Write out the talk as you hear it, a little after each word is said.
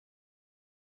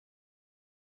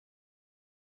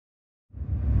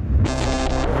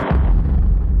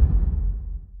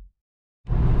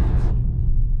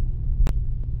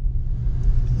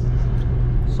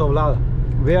So Vlad,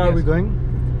 where are we going?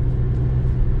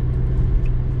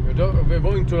 We're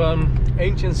going to an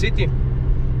ancient city.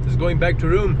 It's going back to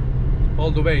Rome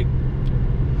all the way.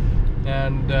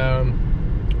 And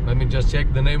let me just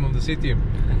check the name of the city.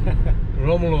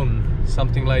 Romuliana,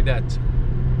 something like that.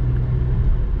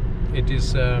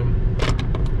 It's a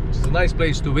nice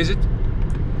place to visit,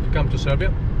 to come to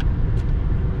Serbia,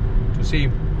 to see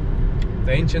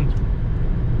the ancient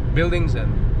buildings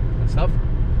and stuff.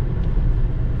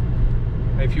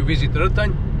 If you visit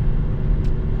Rtanj,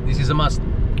 this is a must.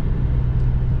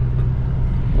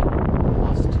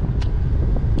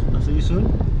 I'll see you soon.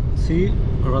 See,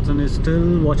 Ratan is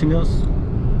still watching us.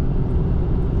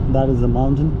 That is the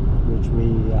mountain which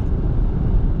we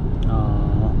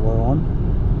were on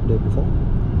the day before.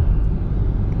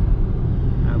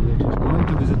 And we're just going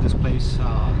to visit this place,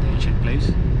 the ancient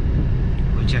place.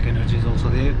 We'll check energy is also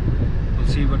there. We'll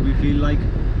see what we feel like,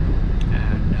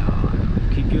 and we'll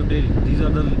keep you updated.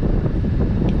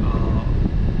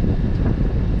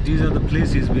 These are the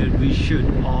places where we should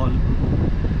all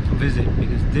visit,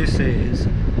 because this is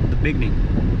the beginning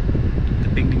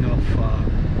of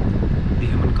the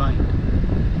humankind.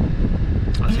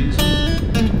 I'll see you soon.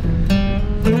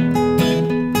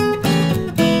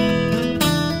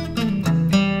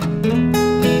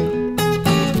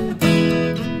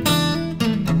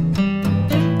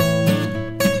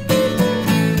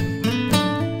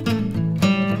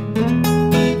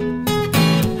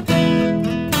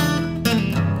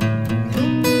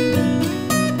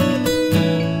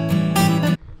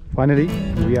 Finally,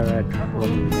 we are at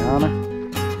Romuliana.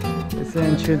 It's an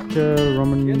ancient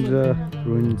Roman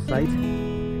ruin site.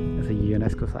 It's a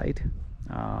UNESCO site.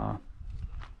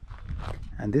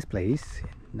 And this place,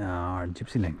 in our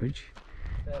Gypsy language,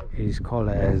 is called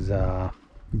as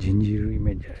Jinjiri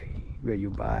Mejari, where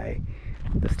you buy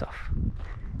the stuff.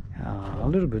 A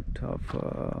little bit of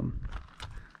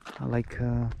like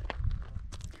a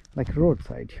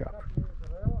roadside shop.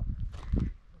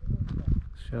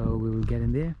 So we will get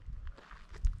in there.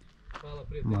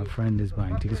 My friend is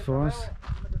buying tickets for us.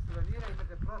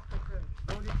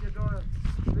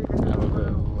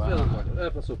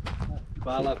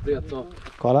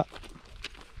 Kola.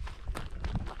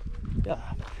 Yeah.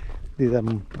 These are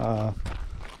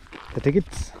the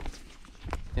tickets.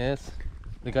 Yes.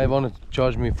 The guy wanted to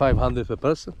charge me 500 per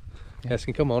person. Yeah.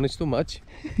 Asking, come on, it's too much.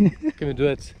 Can we do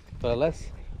it for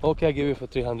less? Okay, I give you for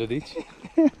 300 each.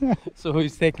 So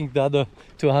he's taking the other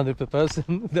 200 per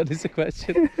person. That is the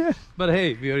question. But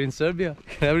hey, we are in Serbia.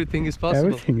 Everything is possible.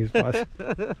 Everything is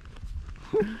possible.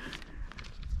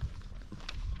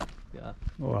 Yeah.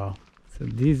 Wow. So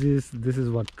this is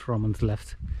what Romans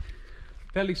left.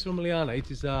 Felix Romuliana.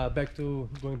 It is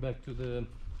going back to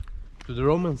the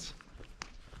Romans.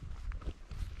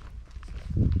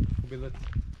 Built.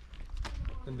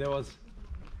 And there was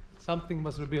something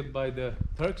was rebuilt by the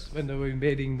Turks when they were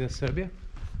invading the Serbia,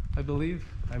 I believe.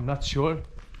 I'm not sure.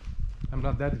 I'm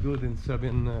not that good in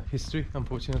Serbian history,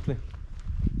 unfortunately.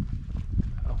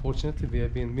 Unfortunately, we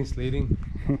have been misleading.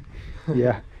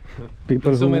 Yeah,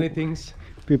 people so many things.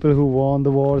 People who won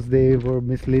the wars, they were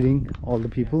misleading all the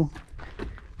people.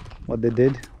 What they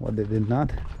did, what they did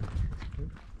not.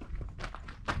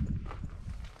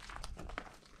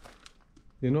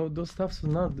 You know, those stuff's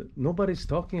not, nobody's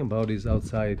talking about this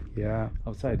outside. Yeah.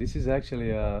 Outside. This is actually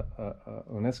a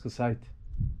UNESCO site.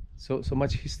 So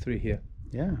much history here.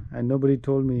 Yeah, and nobody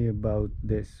told me about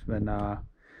this when I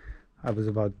was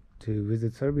about to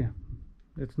visit Serbia.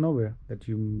 It's nowhere that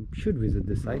you should visit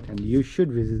this site, and you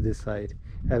should visit this site.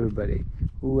 Everybody,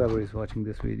 whoever is watching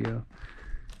this video,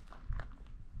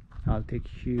 I'll take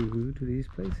you to these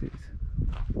places.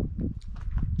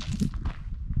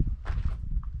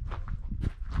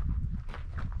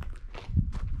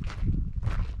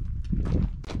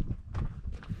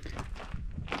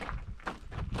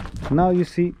 Now you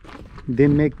see, they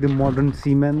make the modern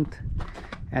cement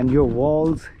and your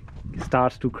walls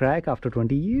starts to crack after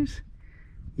 20 years.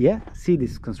 Yeah, see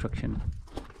this construction,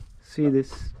 see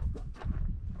this,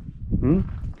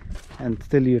 and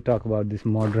still you talk about this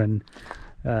modern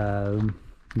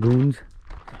goons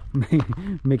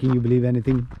making you believe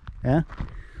anything. Yeah,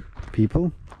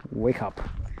 people, wake up.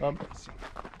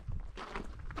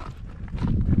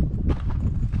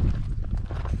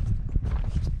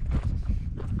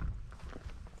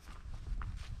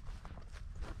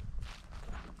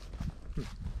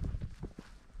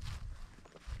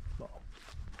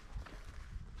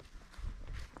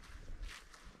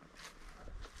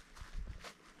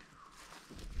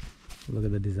 Look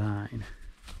at the design.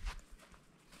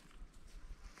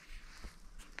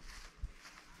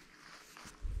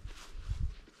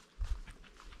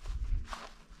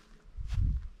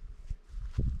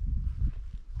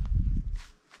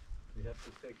 have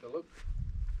to take a look.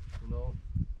 You know,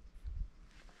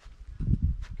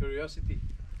 curiosity.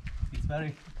 It's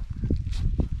very.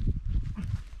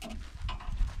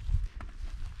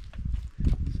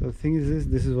 So the thing is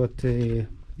this is what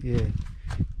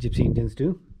Gypsy Indians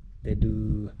do. They do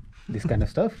this kind of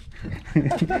stuff.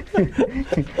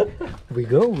 We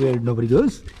go where nobody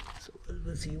goes. So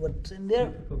we'll see what's in there.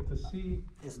 Difficult to see.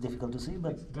 It's difficult to see,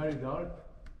 but It's very dark.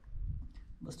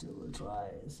 still we'll try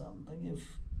something if.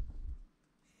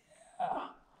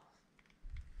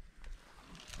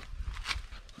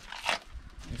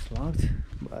 It's locked,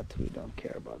 but we don't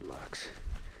care about locks.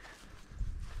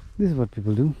 This is what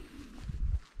people do.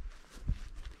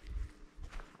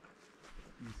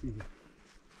 You see,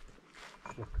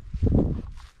 look.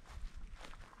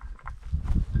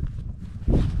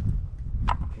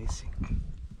 Amazing.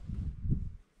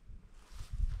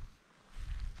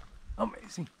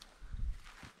 Amazing.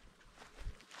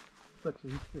 Such a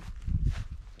history.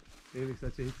 Really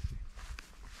such a history.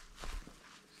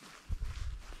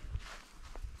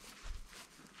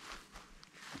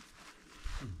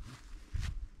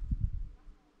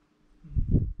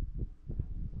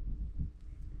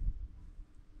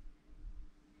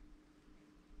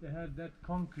 They had that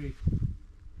concrete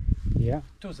Yeah.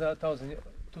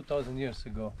 2,000 years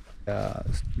ago.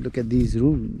 Look at these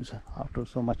rooms. After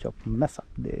so much of mess up,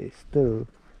 they still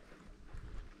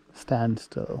stand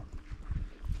still.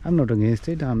 I'm not against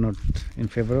it. I'm not in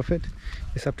favor of it.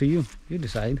 It's up to you. You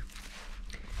decide.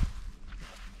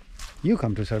 You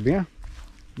come to Serbia.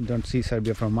 Don't see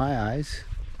Serbia from my eyes.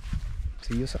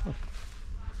 See yourself.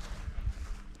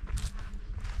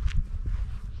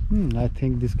 I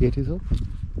think this gate is open.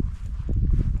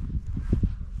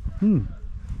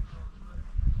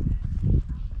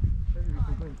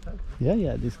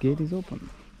 Yeah, this gate is open.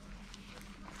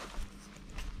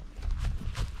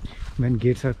 When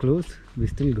gates are closed, we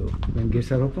still go. When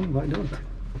gates are open, why don't?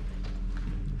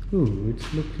 Ooh,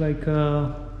 it looks like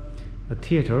a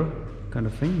theater kind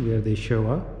of thing where they show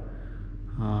up,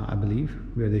 I believe,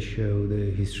 where they show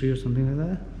the history or something like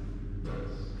that.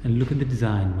 And look at the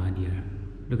design, my dear.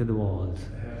 Look at the walls.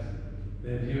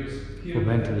 They've used here For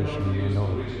ventilation and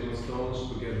all. original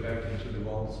stones to get back into the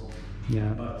walls.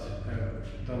 Yeah. But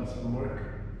have done some work.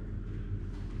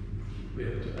 We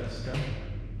have to ask them.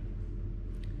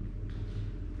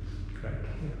 Crack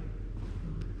here.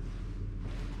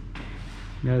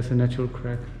 Yeah, it's a natural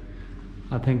crack.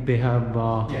 I think they have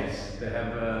Yes, they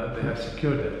have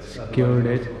secured it. secured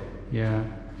it. Yeah.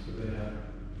 So they have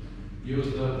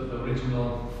used the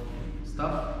original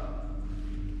stuff.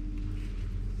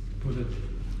 Put it.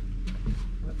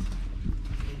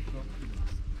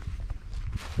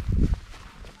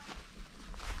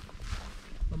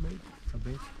 A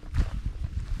bit.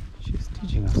 She's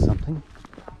teaching us something,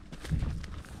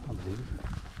 I believe.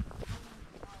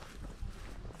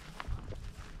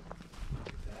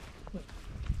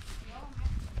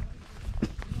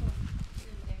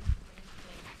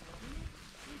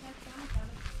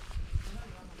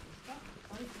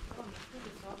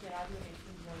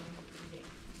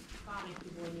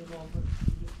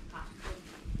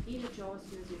 Inače ovo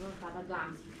se nazivalo tada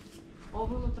gamsi.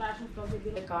 Ovo unutrašnjost ovdje je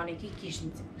bilo kao neke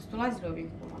kišnice. Ste ulazili ovim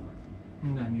kulama?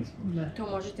 Ne, nismo.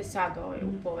 To možete sad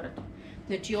u povratu.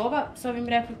 Znači ova s ovim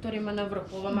reflektorima na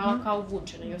vrhu, ova malo kao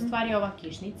vučena i u stvari je ova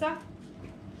kišnica.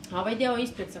 A ovaj deo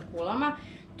ispred sa kulama,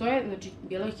 to je, znači,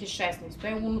 bilo ih je 16, to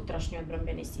je unutrašnji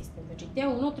odbrambeni sistem. Znači te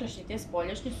unutrašnje, te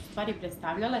spoljašnje su u stvari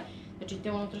predstavljale, znači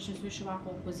te unutrašnje su više ovako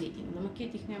u pozadini. Na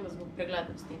maketi ih nema zbog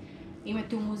preglednosti.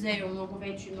 Imate u muzeju mnogo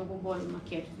veću i mnogo bolju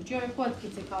maketu. Znači ove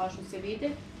kockice kao što se vide,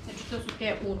 znači to su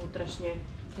te unutrašnje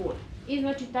kule. I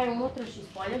znači taj unutrašnji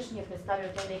spoljašnji je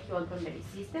predstavljao taj neki odbrambeni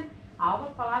sistem, a ova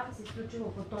palata se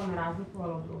isključivo po tome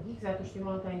razlikovala od drugih, zato što je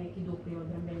imala taj neki dupli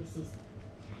odbrambeni sistem.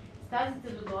 Stazica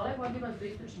do dole vodi vas do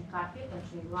istočne kapije,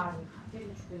 tačnije glavne kapije,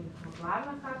 znači to je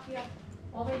glavna kapija.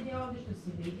 Ovaj deo ovdje što se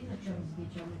vidi, znači ovo se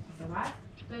tiče za vas,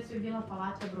 to je sve bila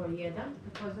palata broj 1,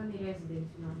 takozvani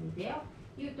rezidencionalni deo.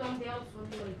 I u tom delu su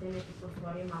imali te neke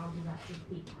prostorije malo drugačijeg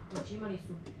tipa. Znači imali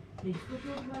su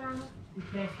pristupnu dvoranu i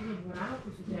prestupnu dvoranu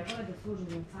koji su trebale da služe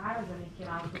za cara za neke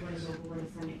razgovore i dogovore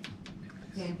sa nekim.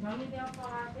 Centralni deo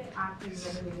palate, aktiv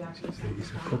gledali i aktiv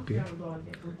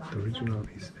The original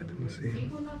is at the museum.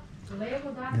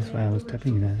 That's why I was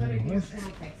tapping it as it was.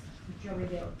 Znači ovaj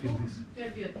deo tu, to je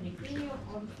bio triklinio,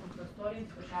 odnosno prostorije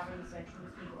spašavanja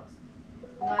svečanosti gosta.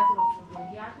 Ulazilo su u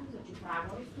gladijatum, znači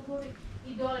pragovi stubovi,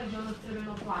 i dole gdje ono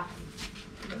crveno platno.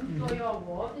 To je ovo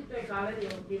ovdje, to je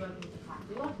galerija od privatnog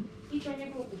kupatila i to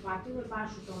njegovo kupatilo je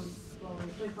baš u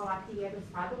toj palati jedan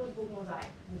spadalo zbog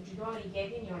mozaika. Znači dole je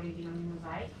jedini originalni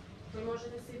mozaik koji može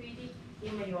da se vidi.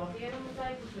 Ima i ovdje jedan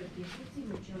mozaik u toj kišnici,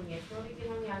 znači on jeste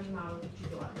originalni, ali malo znači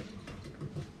dorađen.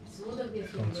 Svuda gdje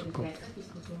su vidjeli pesak,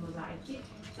 ispod su mozaici,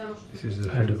 samo što This is the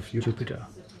head of Jupiter.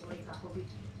 kako bi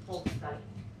opstali.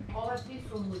 Ova tri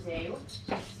su u muzeju,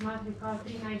 smatruju kao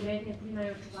tri najvrednije, tri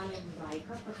najočuvanija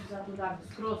mozaika, pa su zato dakle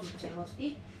skroz u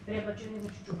celosti prebačeni,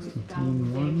 znači čuvaju se tamo u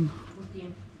muzeju u tim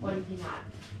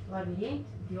originalima. Labirint,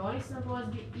 Dionis na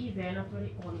gozbi i Venatori,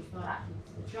 odnosno ratnici.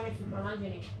 Znači oni su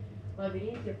pronađeni,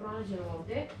 labirint je pronađen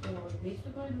ovde, u ovoj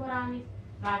pristupnoj dvorani,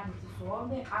 ratnici su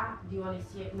ovde, a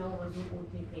Dionis je na ulazu u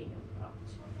Trifinium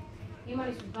pronađen.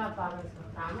 Imali su dva paganska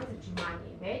hrama, znači manji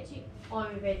i veći.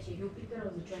 Ovaj veći je Jupiter,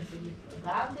 znači on se vidi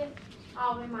odavde, a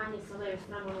ovaj manji sa leve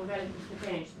strane u veliku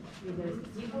stepeništu, videli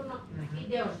ste sigurno, i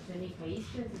deo žrtvenika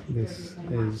iskren, znači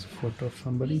This is photo of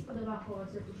somebody. ispod ovako ovo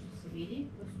sve to što se vidi,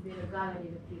 to su bile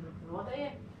galerije za privatne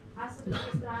odaje, a sa druge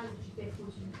strane, znači te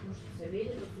kuće što se vidi,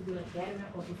 to su bile terme,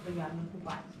 odnosno javne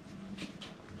okupacije.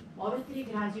 Ove tri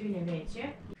građevine veće.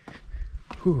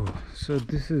 So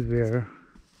this is where,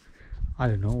 I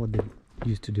don't know what they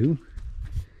used to do,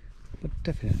 but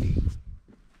definitely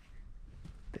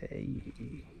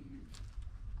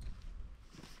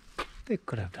they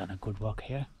could have done a good work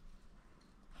here,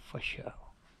 for sure.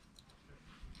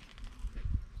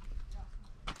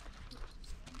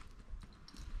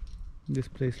 This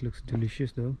place looks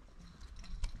delicious though.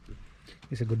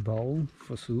 It's a good bowl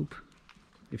for soup,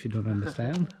 if you don't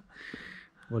understand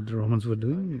what the Romans were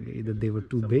doing. Either they were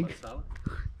too big.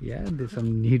 Yeah, they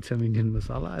need some Indian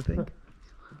masala, I think.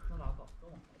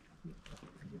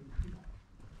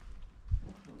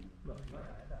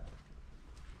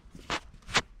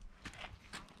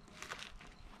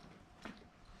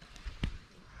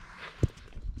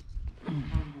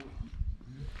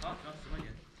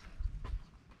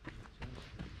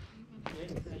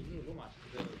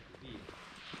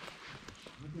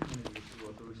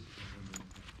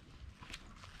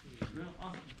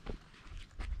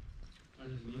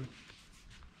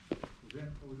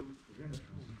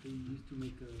 They used to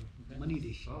make a money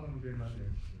dish.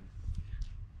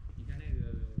 你看那个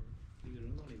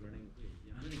人造里边那个对，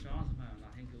那个小王子饭哪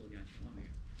天给我2000万美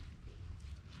元？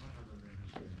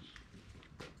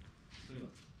对了，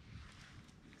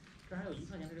这还有1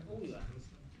块钱，这是欧元。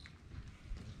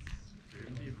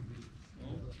哦，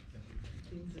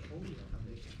这是欧元，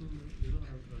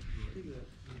这个。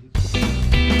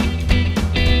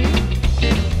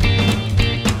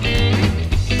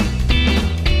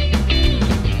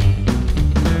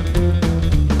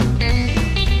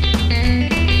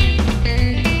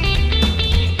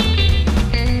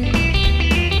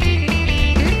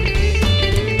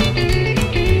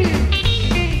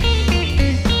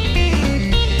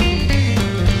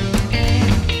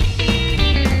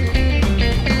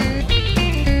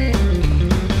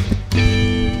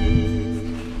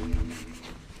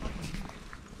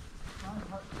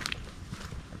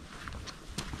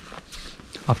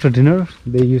After dinner,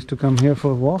 they used to come here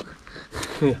for a walk.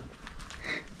 Yeah.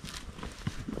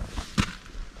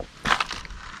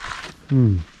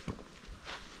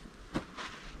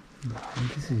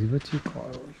 This is what you call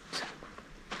it.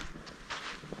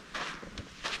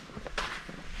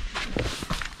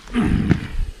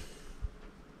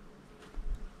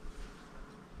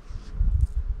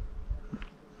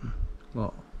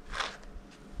 Wow.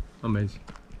 Amazing.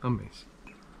 Amazing.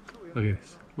 Look at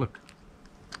this. Look.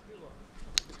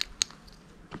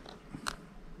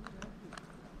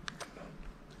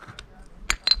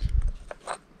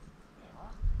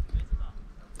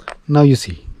 Now you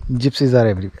see, gypsies are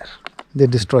everywhere. They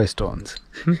destroy stones.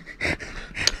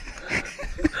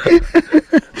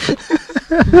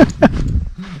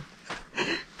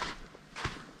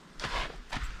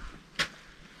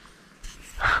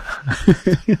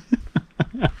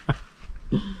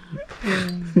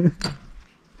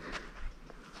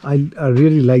 I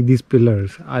really like these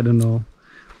pillars. I don't know.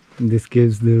 This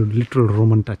gives the literal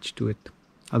Roman touch to it.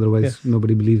 Otherwise, Yes.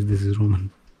 nobody believes this is Roman.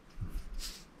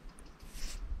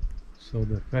 So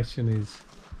the question is,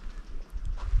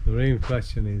 the real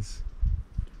question is,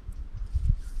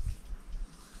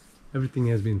 everything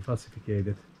has been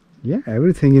falsified, Yeah,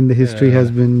 everything in the history has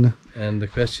been and the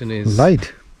question is, lied.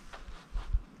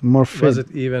 More was fake.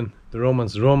 it even the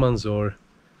Romans, or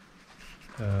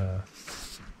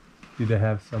did they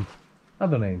have some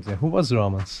other names? Yeah, who was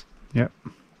Romans? Yeah.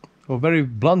 Or very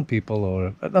blonde people,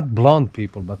 or not blonde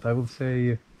people, but I would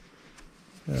say,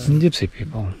 Gypsy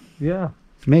people. yeah,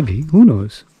 Maybe. Who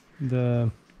knows?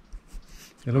 they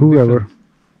look Whoever.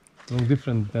 different. Look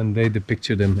different than they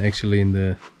depicted them actually in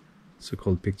the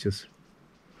so-called pictures.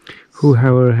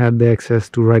 Whoever had the access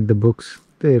to write the books,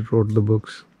 they wrote the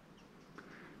books.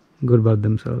 good about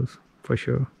themselves, for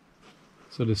sure.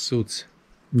 So the suits,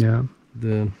 Yeah.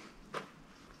 the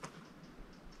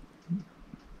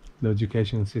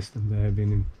educational system they have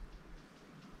been in.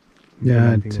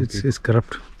 Yeah, implementing on it's people.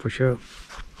 corrupt, for sure.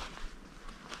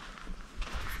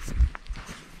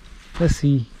 Let's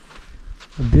see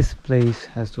what this place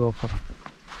has to offer.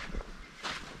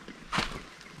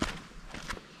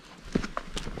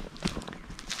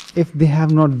 If they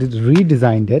have not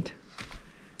redesigned it,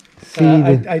 see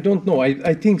the I don't know.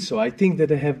 I think so. I think that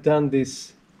they have done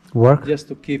this work. just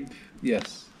to keep,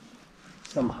 yes,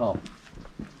 somehow.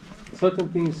 Certain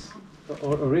things,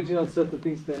 or original certain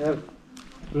things, they have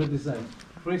redesigned.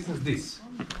 For instance, this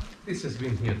has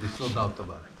been here. There's no doubt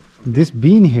about it. This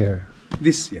been here.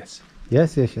 This, yes.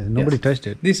 Yes. Nobody Yes. touched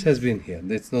it. This has been here.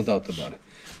 There's no doubt about it.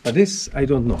 But this, I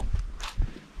don't know.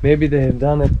 Maybe they have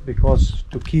done it because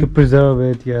to keep, To preserve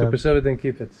it, yeah. to preserve it and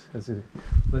keep it as it is.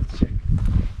 Let's check.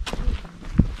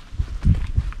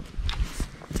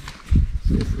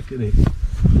 So look at it.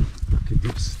 Look at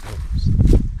these stones.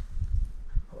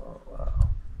 Oh wow.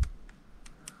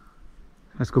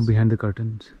 Let's go behind the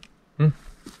curtains. Hmm?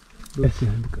 Look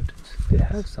behind the curtains. They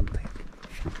have something.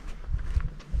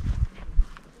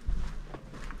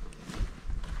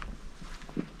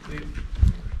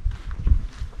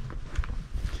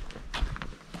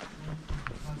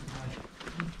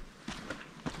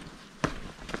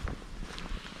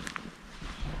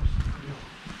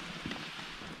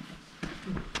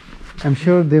 I'm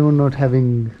sure they were not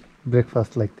having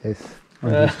breakfast like this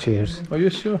on these chairs. Are you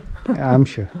sure? I'm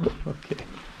sure. Okay.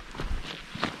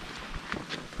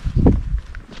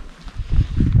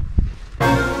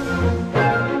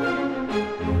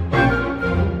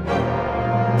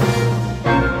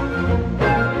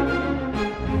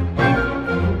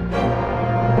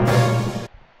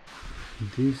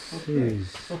 This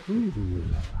is.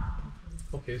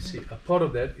 Okay, see, a part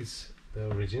of that is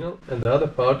the original, and the other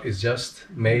part is just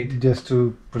made Just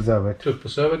to preserve it. to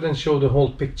preserve it and show the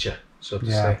whole picture, so to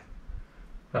Yeah. say.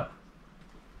 Ah.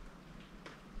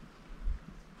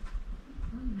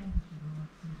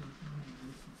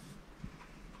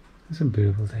 It's a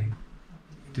beautiful thing.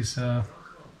 It is a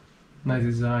nice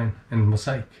design and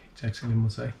mosaic. It's actually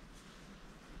mosaic,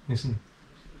 isn't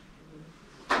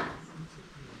it?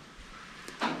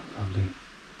 Lovely.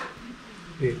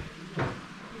 Yeah.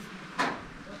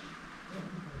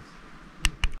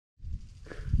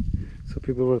 So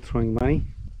people were throwing money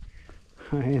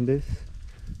in this.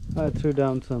 I threw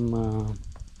down some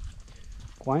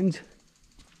coins.